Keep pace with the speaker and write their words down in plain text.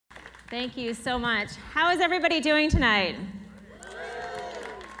Thank you so much. How is everybody doing tonight?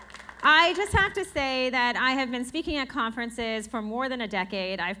 I just have to say that I have been speaking at conferences for more than a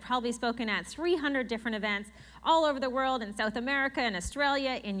decade. I've probably spoken at 300 different events all over the world, in South America, in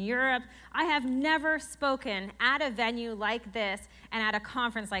Australia, in Europe. I have never spoken at a venue like this and at a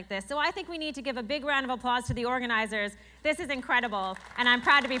conference like this. So I think we need to give a big round of applause to the organizers. This is incredible, and I'm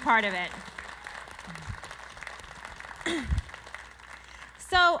proud to be part of it.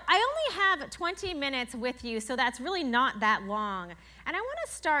 So I only have 20 minutes with you, so that's really not that long. And I want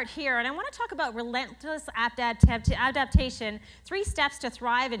to start here, and I want to talk about relentless adaptation, 3 steps to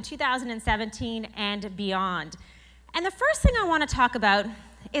thrive in 2017 and beyond. And the first thing I want to talk about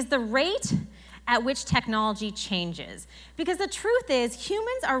is the rate at which technology changes. Because the truth is,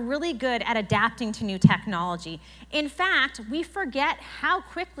 humans are really good at adapting to new technology. In fact, we forget how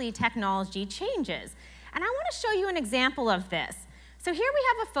quickly technology changes. And I want to show you an example of this. So here we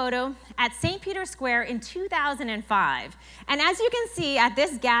have a photo at St. Peter's Square in 2005. And as you can see at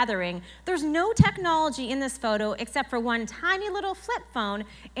this gathering, there's no technology in this photo except for one tiny little flip phone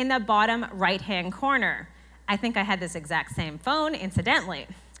in the bottom right-hand corner. I think I had this exact same phone, incidentally.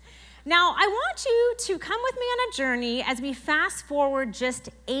 Now, I want you to come with me on a journey as we fast forward just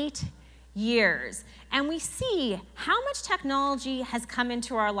 8 years. And we see how much technology has come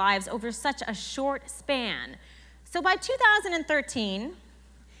into our lives over such a short span. So by 2013,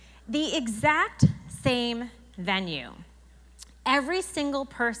 the exact same venue, every single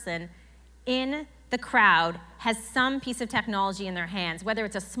person in the crowd has some piece of technology in their hands, whether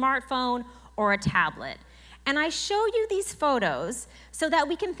it's a smartphone or a tablet. And I show you these photos so that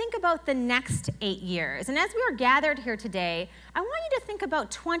we can think about the next 8 years. And as we are gathered here today, I want you to think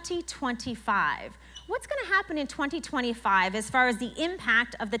about 2025. What's going to happen in 2025 as far as the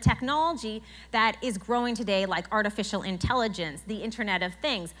impact of the technology that is growing today, like artificial intelligence, the Internet of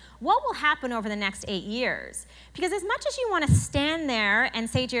Things? What will happen over the next 8 years? Because as much as you want to stand there and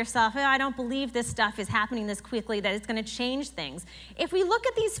say to yourself, oh, I don't believe this stuff is happening this quickly, that it's going to change things, if we look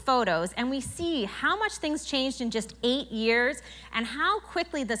at these photos and we see how much things changed in just 8 years and how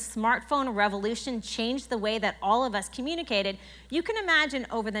quickly the smartphone revolution changed the way that all of us communicated, you can imagine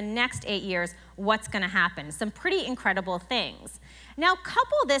over the next 8 years what's going to happen. Some pretty incredible things. Now,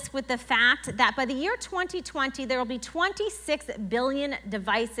 couple this with the fact that by the year 2020, there will be 26 billion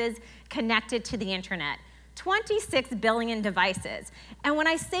devices connected to the internet. 26 billion devices. And when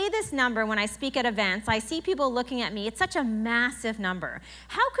I say this number, when I speak at events, I see people looking at me. It's such a massive number.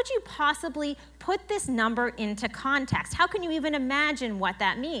 How could you possibly put this number into context? How can you even imagine what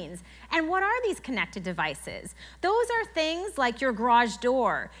that means? And what are these connected devices? Those are things like your garage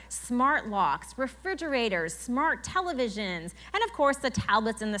door, smart locks, refrigerators, smart televisions, and of course the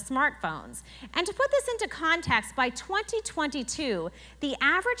tablets and the smartphones. And to put this into context, by 2022, the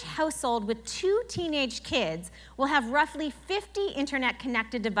average household with 2 teenage kids will have roughly 50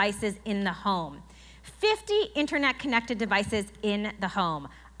 internet-connected devices in the home. 50 internet-connected devices in the home.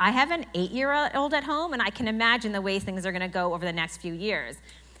 I have an 8-year-old at home, and I can imagine the ways things are going to go over the next few years.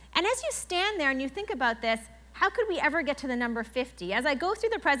 And as you stand there and you think about this, how could we ever get to the number 50? As I go through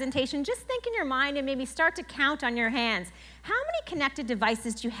the presentation, just think in your mind and maybe start to count on your hands. How many connected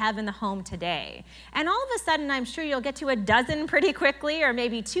devices do you have in the home today? And all of a sudden, I'm sure you'll get to a dozen pretty quickly, or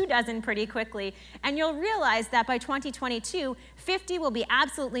maybe 2 dozen pretty quickly, and you'll realize that by 2022, 50 will be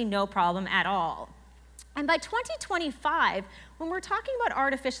absolutely no problem at all. And by 2025, when we're talking about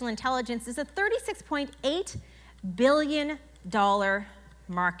artificial intelligence, it's a $36.8 billion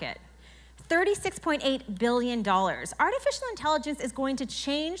market. $36.8 billion. Artificial intelligence is going to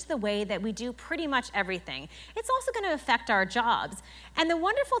change the way that we do pretty much everything. It's also going to affect our jobs. And the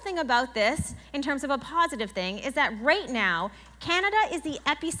wonderful thing about this, in terms of a positive thing, is that right now, Canada is the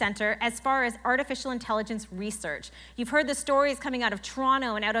epicenter as far as artificial intelligence research. You've heard the stories coming out of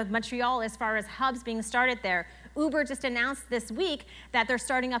Toronto and out of Montreal as far as hubs being started there. Uber just announced this week that they're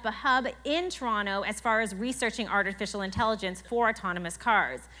starting up a hub in Toronto as far as researching artificial intelligence for autonomous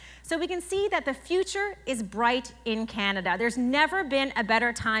cars. So we can see that the future is bright in Canada. There's never been a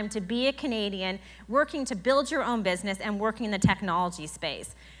better time to be a Canadian working to build your own business and working in the technology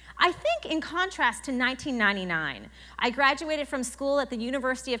space. I think in contrast to 1999, I graduated from school at the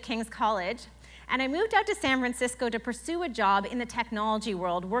University of King's College, and I moved out to San Francisco to pursue a job in the technology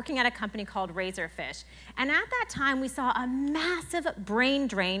world, working at a company called Razorfish. And at that time, we saw a massive brain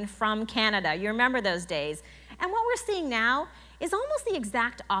drain from Canada. You remember those days. And what we're seeing now is almost the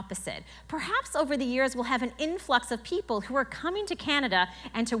exact opposite. Perhaps over the years, we'll have an influx of people who are coming to Canada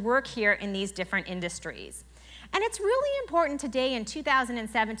and to work here in these different industries. And it's really important today in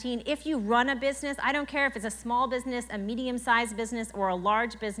 2017, if you run a business, I don't care if it's a small business, a medium-sized business, or a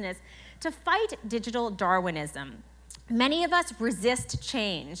large business, to fight digital Darwinism. Many of us resist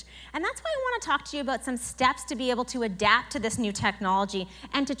change, and that's why I want to talk to you about some steps to be able to adapt to this new technology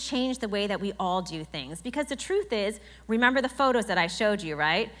and to change the way that we all do things. Because the truth is, remember the photos that I showed you,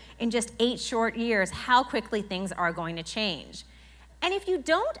 right? In just 8 short years, how quickly things are going to change. And if you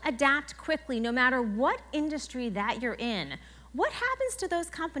don't adapt quickly, no matter what industry that you're in, what happens to those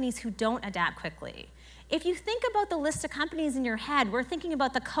companies who don't adapt quickly? If you think about the list of companies in your head, we're thinking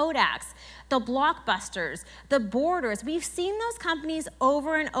about the Kodaks, the Blockbusters, the Borders. We've seen those companies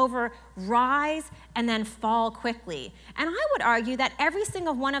over and over rise and then fall quickly. And I would argue that every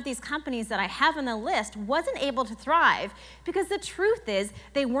single one of these companies that I have on the list wasn't able to thrive because the truth is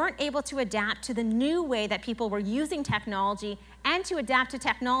they weren't able to adapt to the new way that people were using technology and to adapt to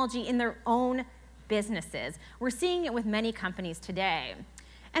technology in their own businesses. We're seeing it with many companies today.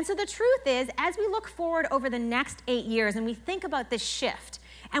 And so the truth is, as we look forward over the next 8 years and we think about this shift,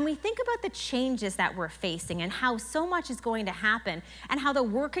 and we think about the changes that we're facing and how so much is going to happen and how the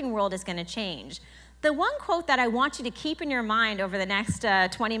working world is going to change, the one quote that I want you to keep in your mind over the next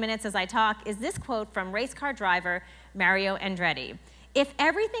 20 minutes as I talk is this quote from race car driver Mario Andretti. "If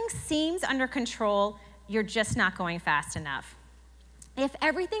everything seems under control, you're just not going fast enough." If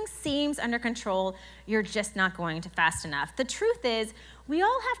everything seems under control, you're just not going fast enough. The truth is, we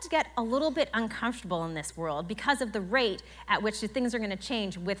all have to get a little bit uncomfortable in this world because of the rate at which things are going to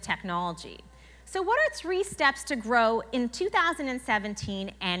change with technology. So what are 3 steps to grow in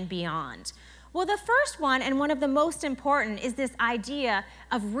 2017 and beyond? Well, the first one, and one of the most important, is this idea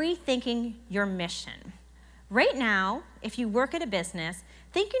of rethinking your mission. Right now, if you work at a business,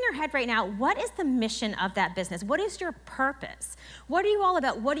 think in your head right now, what is the mission of that business? What is your purpose? What are you all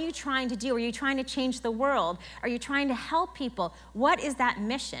about? What are you trying to do? Are you trying to change the world? Are you trying to help people? What is that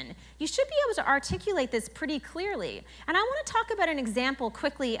mission? You should be able to articulate this pretty clearly. And I want to talk about an example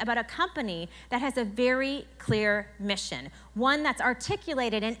quickly about a company that has a very clear mission, one that's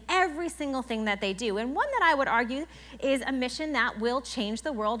articulated in every single thing that they do, and one that I would argue is a mission that will change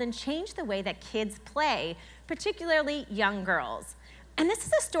the world and change the way that kids play, particularly young girls. And this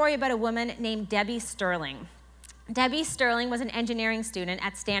is a story about a woman named Debbie Sterling. Debbie Sterling was an engineering student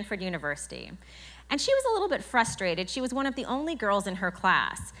at Stanford University. And she was a little bit frustrated. She was one of the only girls in her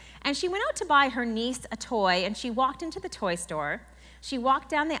class. And she went out to buy her niece a toy, and she walked into the toy store. She walked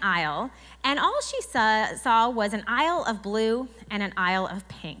down the aisle, and all she saw was an aisle of blue and an aisle of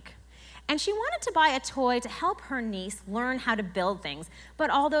pink. And she wanted to buy a toy to help her niece learn how to build things, but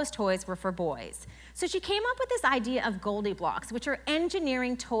all those toys were for boys. So she came up with this idea of Goldie Blocks, which are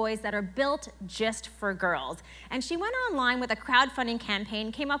engineering toys that are built just for girls. And she went online with a crowdfunding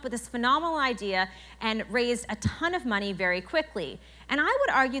campaign, came up with this phenomenal idea, and raised a ton of money very quickly. And I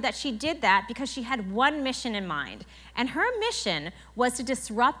would argue that she did that because she had one mission in mind. And her mission was to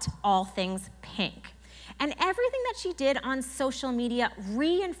disrupt all things pink. And everything that she did on social media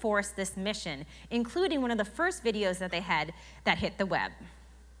reinforced this mission, including one of the first videos that they had that hit the web.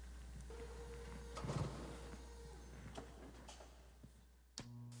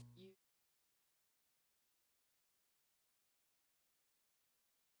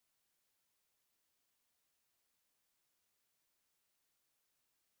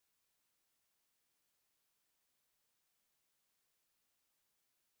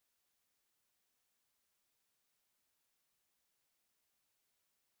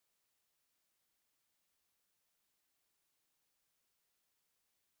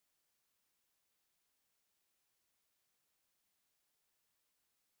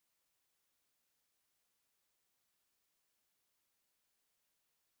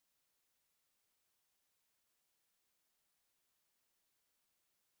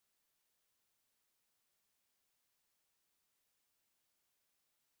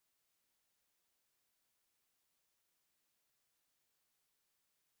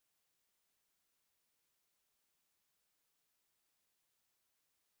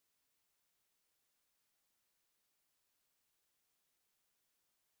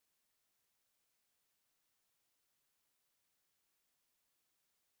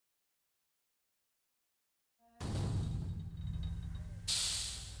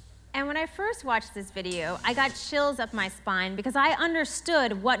 And when I first watched this video, I got chills up my spine because I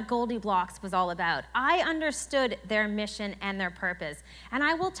understood what Goldie Blocks was all about. I understood their mission and their purpose. And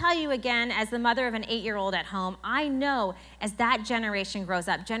I will tell you again, as the mother of an 8-year-old at home, I know as that generation grows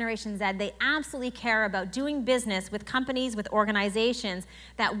up, Generation Z, they absolutely care about doing business with companies, with organizations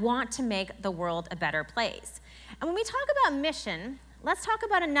that want to make the world a better place. And when we talk about mission, let's talk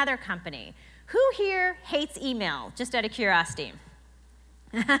about another company Who here hates email, just out of curiosity?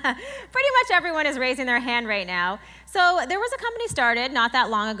 Pretty much everyone is raising their hand right now. So there was a company started not that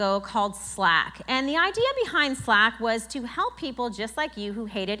long ago called Slack. And the idea behind Slack was to help people just like you who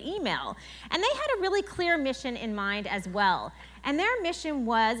hated email. And they had a really clear mission in mind as well. And their mission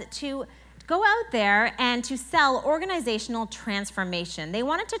was to go out there and to sell organizational transformation. They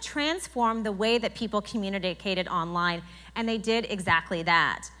wanted to transform the way that people communicated online, and they did exactly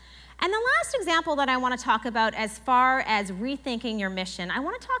that. And the last example that I want to talk about as far as rethinking your mission, I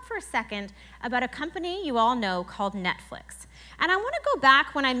want to talk for a second about a company you all know called Netflix. And I want to go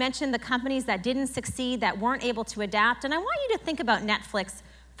back when I mentioned the companies that didn't succeed, that weren't able to adapt, and I want you to think about Netflix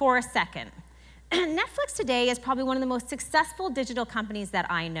for a second. Netflix today is probably one of the most successful digital companies that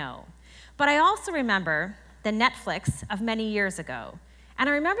I know. But I also remember the Netflix of many years ago. And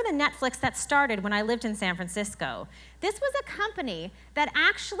I remember the Netflix that started when I lived in San Francisco. This was a company that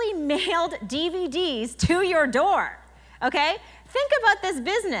actually mailed DVDs to your door, okay? Think about this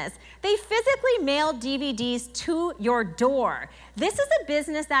business. They physically mailed DVDs to your door. This is a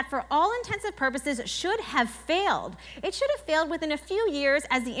business that, for all intents and purposes, should have failed. It should have failed within a few years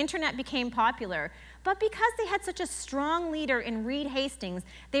as the internet became popular. But because they had such a strong leader in Reed Hastings,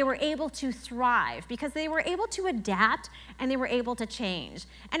 they were able to thrive because they were able to adapt and they were able to change.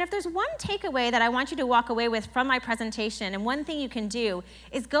 And if there's one takeaway that I want you to walk away with from my presentation, and one thing you can do,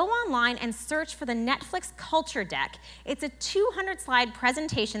 is go online and search for the Netflix Culture Deck. It's a 200-slide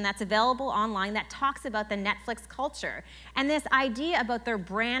presentation that's available online that talks about the Netflix culture and this idea about their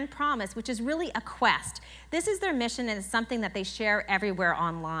brand promise, which is really a quest. This is their mission, and it's something that they share everywhere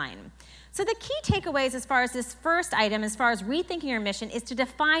online. So the key takeaways as far as this first item, as far as rethinking your mission, is to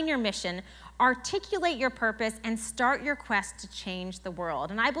define your mission, articulate your purpose, and start your quest to change the world.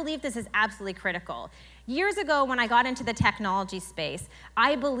 And I believe this is absolutely critical. Years ago, when I got into the technology space,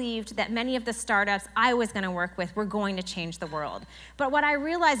 I believed that many of the startups I was going to work with were going to change the world. But what I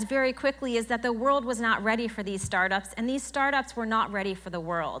realized very quickly is that the world was not ready for these startups, and these startups were not ready for the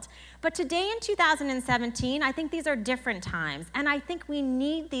world. But today in 2017, I think these are different times, and I think we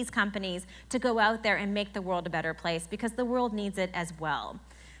need these companies to go out there and make the world a better place because the world needs it as well.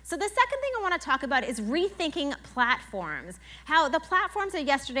 So the second thing I want to talk about is rethinking platforms. How the platforms of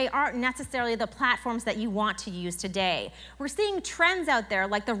yesterday aren't necessarily the platforms that you want to use today. We're seeing trends out there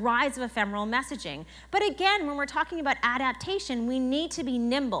like the rise of ephemeral messaging. But again, when we're talking about adaptation, we need to be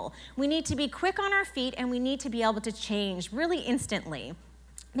nimble. We need to be quick on our feet, and we need to be able to change really instantly.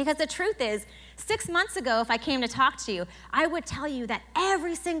 Because the truth is, 6 months ago, if I came to talk to you, I would tell you that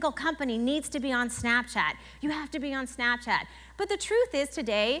every single company needs to be on Snapchat. You have to be on Snapchat. But the truth is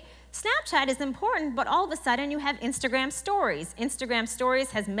today, Snapchat is important, but all of a sudden you have Instagram Stories. Instagram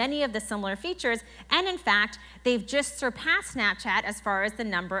Stories has many of the similar features, and in fact, they've just surpassed Snapchat as far as the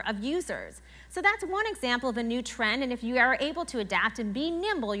number of users. So that's one example of a new trend, and if you are able to adapt and be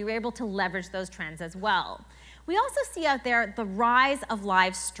nimble, you're able to leverage those trends as well. We also see out there the rise of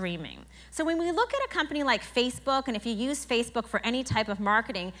live streaming. So when we look at a company like Facebook, and if you use Facebook for any type of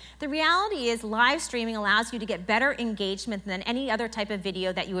marketing, the reality is live streaming allows you to get better engagement than any other type of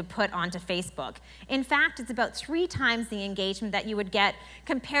video that you would put onto Facebook. In fact, it's about 3 times the engagement that you would get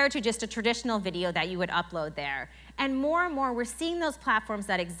compared to just a traditional video that you would upload there. And more, we're seeing those platforms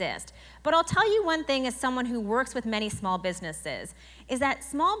that exist. But I'll tell you one thing as someone who works with many small businesses, is that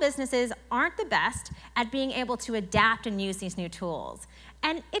small businesses aren't the best at being able to adapt and use these new tools.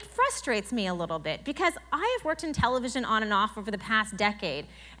 And it frustrates me a little bit because I have worked in television on and off over the past decade.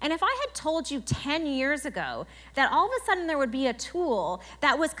 And if I had told you 10 years ago that all of a sudden there would be a tool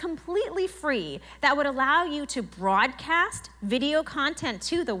that was completely free, that would allow you to broadcast video content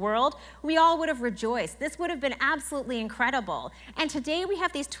to the world, we all would have rejoiced. This would have been absolutely incredible. And today we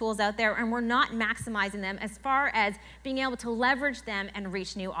have these tools out there and we're not maximizing them as far as being able to leverage them and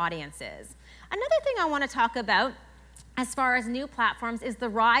reach new audiences. Another thing I want to talk about as far as new platforms is the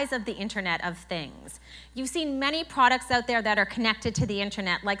rise of the Internet of Things. You've seen many products out there that are connected to the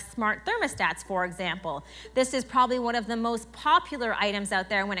internet, like smart thermostats, for example. This is probably one of the most popular items out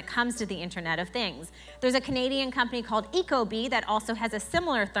there when it comes to the Internet of Things. There's a Canadian company called Ecobee that also has a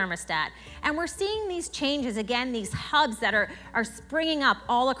similar thermostat. And we're seeing these changes, again, these hubs that are springing up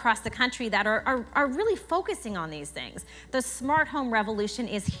all across the country that are really focusing on these things. The smart home revolution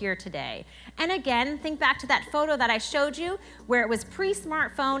is here today. And again, think back to that photo that I showed you where it was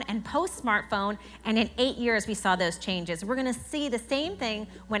pre-smartphone and post-smartphone, and in 8 years we saw those changes. We're going to see the same thing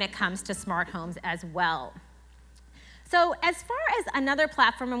when it comes to smart homes as well. So as far as another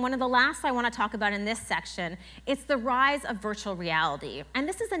platform, and one of the last I want to talk about in this section, it's the rise of virtual reality. And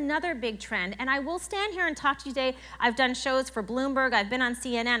this is another big trend. And I will stand here and talk to you today. I've done shows for Bloomberg, I've been on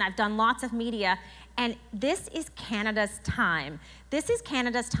CNN, I've done lots of media. And this is Canada's time. This is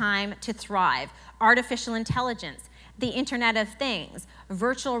Canada's time to thrive. Artificial intelligence, the Internet of Things,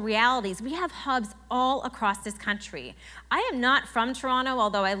 virtual realities. We have hubs all across this country. I am not from Toronto,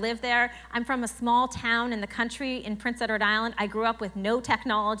 although I live there. I'm from a small town in the country in Prince Edward Island. I grew up with no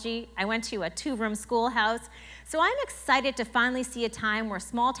technology. I went to a 2-room schoolhouse. So I'm excited to finally see a time where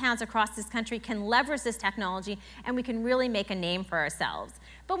small towns across this country can leverage this technology and we can really make a name for ourselves.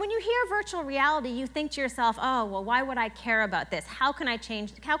 But when you hear virtual reality, you think to yourself, oh, well, why would I care about this? How can it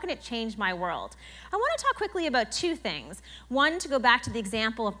change my world? I want to talk quickly about 2 things. One, to go back to the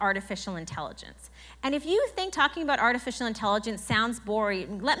example of artificial intelligence. And if you think talking about artificial intelligence sounds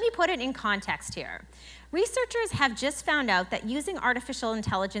boring, let me put it in context here. Researchers have just found out that using artificial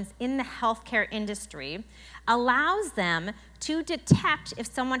intelligence in the healthcare industry allows them to detect if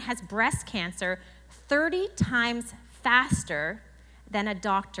someone has breast cancer 30 times faster than a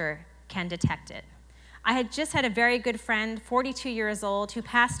doctor can detect it. I had just had a very good friend, 42 years old, who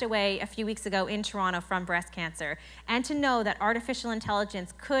passed away a few weeks ago in Toronto from breast cancer. And to know that artificial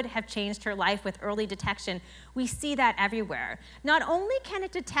intelligence could have changed her life with early detection, we see that everywhere. Not only can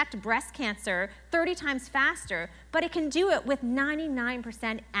it detect breast cancer 30 times faster, but it can do it with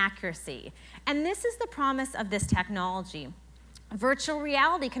 99% accuracy. And this is the promise of this technology. Virtual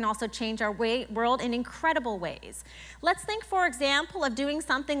reality can also change our world in incredible ways. Let's think, for example, of doing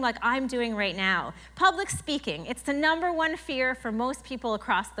something like I'm doing right now. Public speaking. It's the #1 fear for most people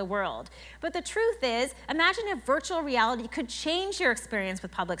across the world. But the truth is, imagine if virtual reality could change your experience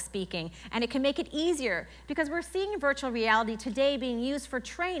with public speaking, and it can make it easier, because we're seeing virtual reality today being used for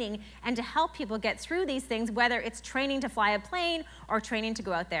training and to help people get through these things, whether it's training to fly a plane or training to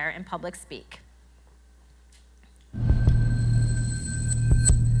go out there and public speak.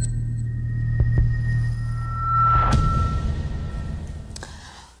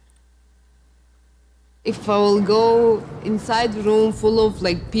 If I will go inside a room full of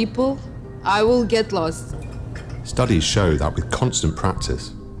people, I will get lost. Studies show that with constant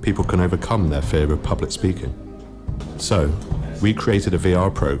practice, people can overcome their fear of public speaking. So, we created a VR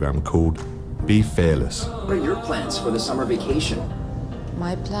program called Be Fearless. What are your plans for the summer vacation?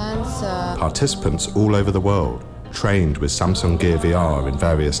 My plans... Participants all over the world trained with Samsung Gear VR in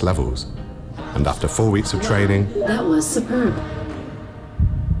various levels. And after 4 weeks of training... That was superb.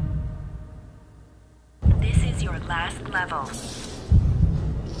 Last level.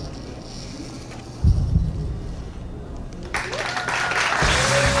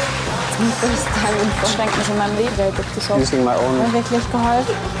 Zum first time in Froschenken in meinem Leben Geld abgeschossen. Using my own. Hat wirklich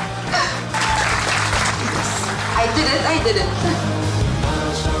geholfen. I did it.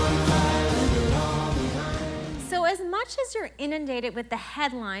 So as much as you're inundated with the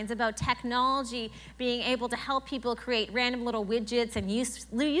headlines about technology being able to help people create random little widgets and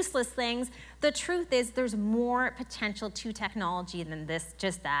useless things, the truth is there's more potential to technology than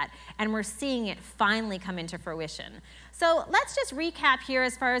just that, and we're seeing it finally come into fruition. So let's just recap here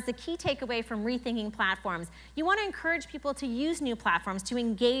as far as the key takeaway from rethinking platforms. You want to encourage people to use new platforms, to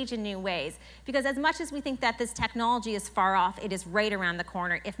engage in new ways, because as much as we think that this technology is far off, it is right around the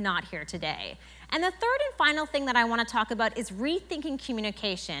corner, if not here today. And the third and final thing that I want to talk about is rethinking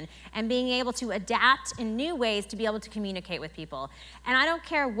communication and being able to adapt in new ways to be able to communicate with people. And I don't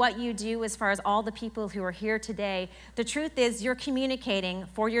care what you do as far as all the people who are here today, the truth is you're communicating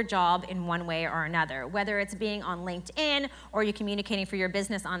for your job in one way or another. Whether it's being on LinkedIn or you're communicating for your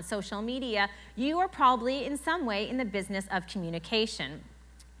business on social media, you are probably in some way in the business of communication.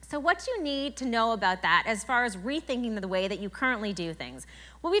 So what do you need to know about that as far as rethinking the way that you currently do things?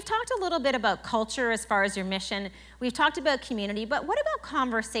 Well, we've talked a little bit about culture as far as your mission. We've talked about community, but what about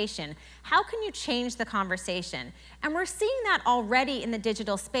conversation? How can you change the conversation? And we're seeing that already in the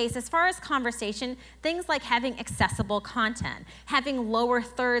digital space. As far as conversation, things like having accessible content, having lower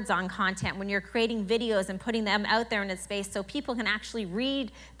thirds on content when you're creating videos and putting them out there in a space so people can actually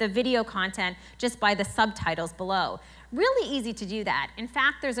read the video content just by the subtitles below. Really easy to do that. In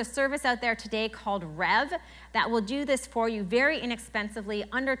fact, there's a service out there today called Rev that will do this for you very inexpensively,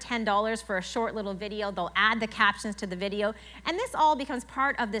 under $10 for a short little video. They'll add the captions to the video. And this all becomes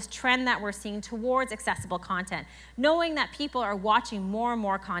part of this trend that we're seeing towards accessible content, knowing that people are watching more and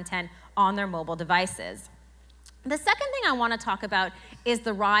more content on their mobile devices. The second thing I want to talk about is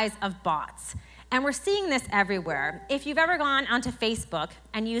the rise of bots. And we're seeing this everywhere. If you've ever gone onto Facebook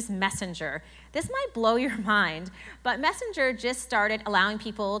and used Messenger, this might blow your mind, but Messenger just started allowing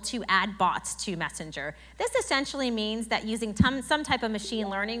people to add bots to Messenger. This essentially means that using some type of machine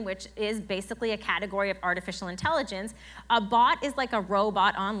learning, which is basically a category of artificial intelligence, a bot is like a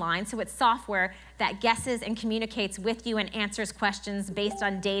robot online, so it's software that guesses and communicates with you and answers questions based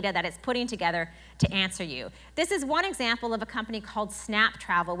on data that it's putting together to answer you. This is one example of a company called Snap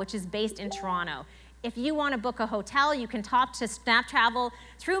Travel, which is based in Toronto. If you want to book a hotel, you can talk to Snap Travel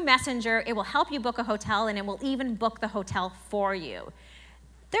through Messenger. It will help you book a hotel, and it will even book the hotel for you.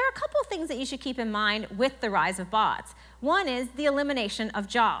 There are a couple of things that you should keep in mind with the rise of bots. One is the elimination of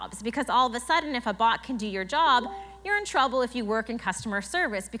jobs, because all of a sudden, if a bot can do your job, you're in trouble if you work in customer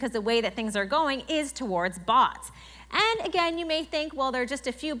service, because the way that things are going is towards bots. And again, you may think, well, there are just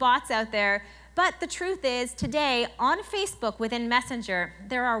a few bots out there, but the truth is, today, on Facebook within Messenger,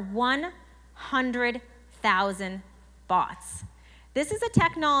 there are 100,000 bots. This is a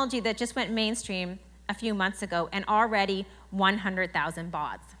technology that just went mainstream a few months ago, and already 100,000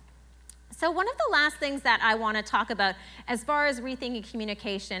 bots. So one of the last things that I want to talk about as far as rethinking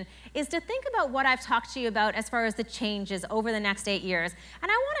communication is to think about what I've talked to you about as far as the changes over the next 8 years. And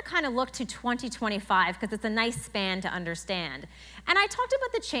I want to kind of look to 2025 because it's a nice span to understand. And I talked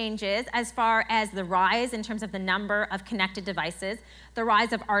about the changes as far as the rise in terms of the number of connected devices, the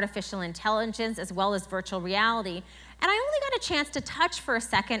rise of artificial intelligence, as well as virtual reality. And I only got a chance to touch for a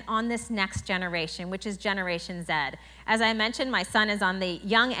second on this next generation, which is Generation Z. As I mentioned, my son is on the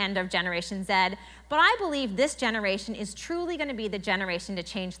young end of Generation Z, but I believe this generation is truly going to be the generation to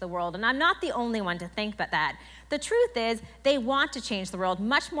change the world, and I'm not the only one to think about that. The truth is, they want to change the world,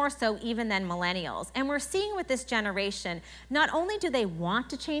 much more so even than millennials. And we're seeing with this generation, not only do they want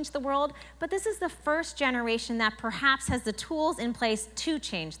to change the world, but this is the first generation that perhaps has the tools in place to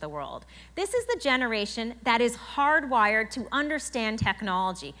change the world. This is the generation that is hardwired to understand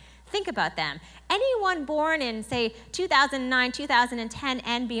technology. Think about them. Anyone born in, say, 2009, 2010,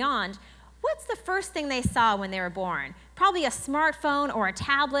 and beyond, what's the first thing they saw when they were born? Probably a smartphone or a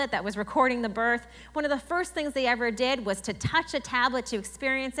tablet that was recording the birth. One of the first things they ever did was to touch a tablet to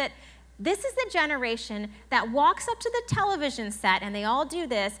experience it. This is the generation that walks up to the television set, and they all do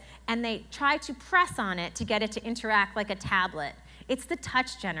this, and they try to press on it to get it to interact like a tablet. It's the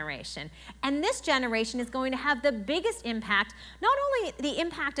touch generation. And this generation is going to have the biggest impact, not only the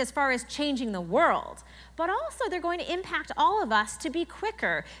impact as far as changing the world, but also they're going to impact all of us to be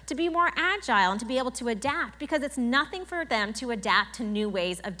quicker, to be more agile, and to be able to adapt, because it's nothing for them to adapt to new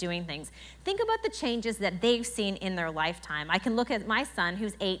ways of doing things. Think about the changes that they've seen in their lifetime. I can look at my son,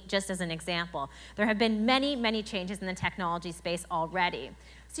 who's 8, just as an example. There have been many, many changes in the technology space already.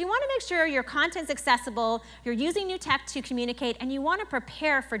 So you want to make sure your content's accessible, you're using new tech to communicate, and you want to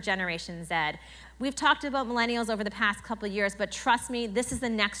prepare for Generation Z. We've talked about millennials over the past couple of years, but trust me, this is the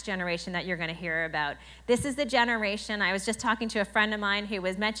next generation that you're going to hear about. This is the generation. I was just talking to a friend of mine who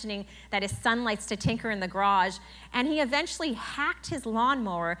was mentioning that his son likes to tinker in the garage, and he eventually hacked his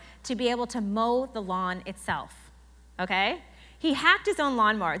lawnmower to be able to mow the lawn itself, okay? He hacked his own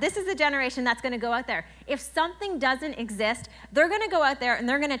lawnmower. This is the generation that's going to go out there. If something doesn't exist, they're going to go out there and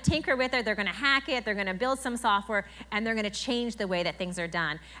they're going to tinker with it, they're going to hack it, they're going to build some software, and they're going to change the way that things are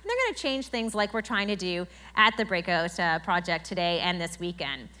done. And they're going to change things like we're trying to do at the Breakout project today and this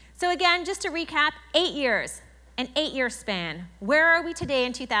weekend. So again, just to recap, 8 years, an 8-year span. Where are we today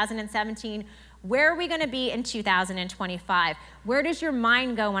in 2017? Where are we going to be in 2025? Where does your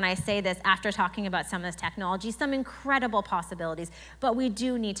mind go when I say this after talking about some of this technology? Some incredible possibilities, but we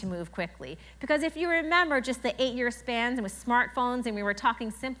do need to move quickly. Because if you remember just the 8-year spans and with smartphones, and we were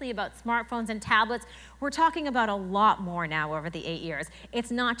talking simply about smartphones and tablets, we're talking about a lot more now over the 8 years. It's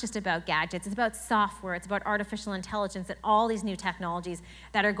not just about gadgets, it's about software, it's about artificial intelligence and all these new technologies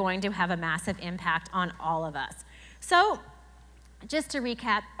that are going to have a massive impact on all of us. So, just to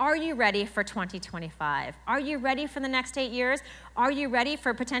recap, are you ready for 2025? Are you ready for the next 8 years? Are you ready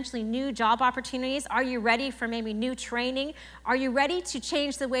for potentially new job opportunities? Are you ready for maybe new training? Are you ready to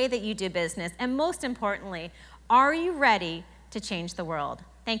change the way that you do business? And most importantly, are you ready to change the world?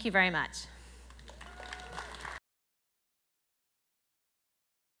 Thank you very much.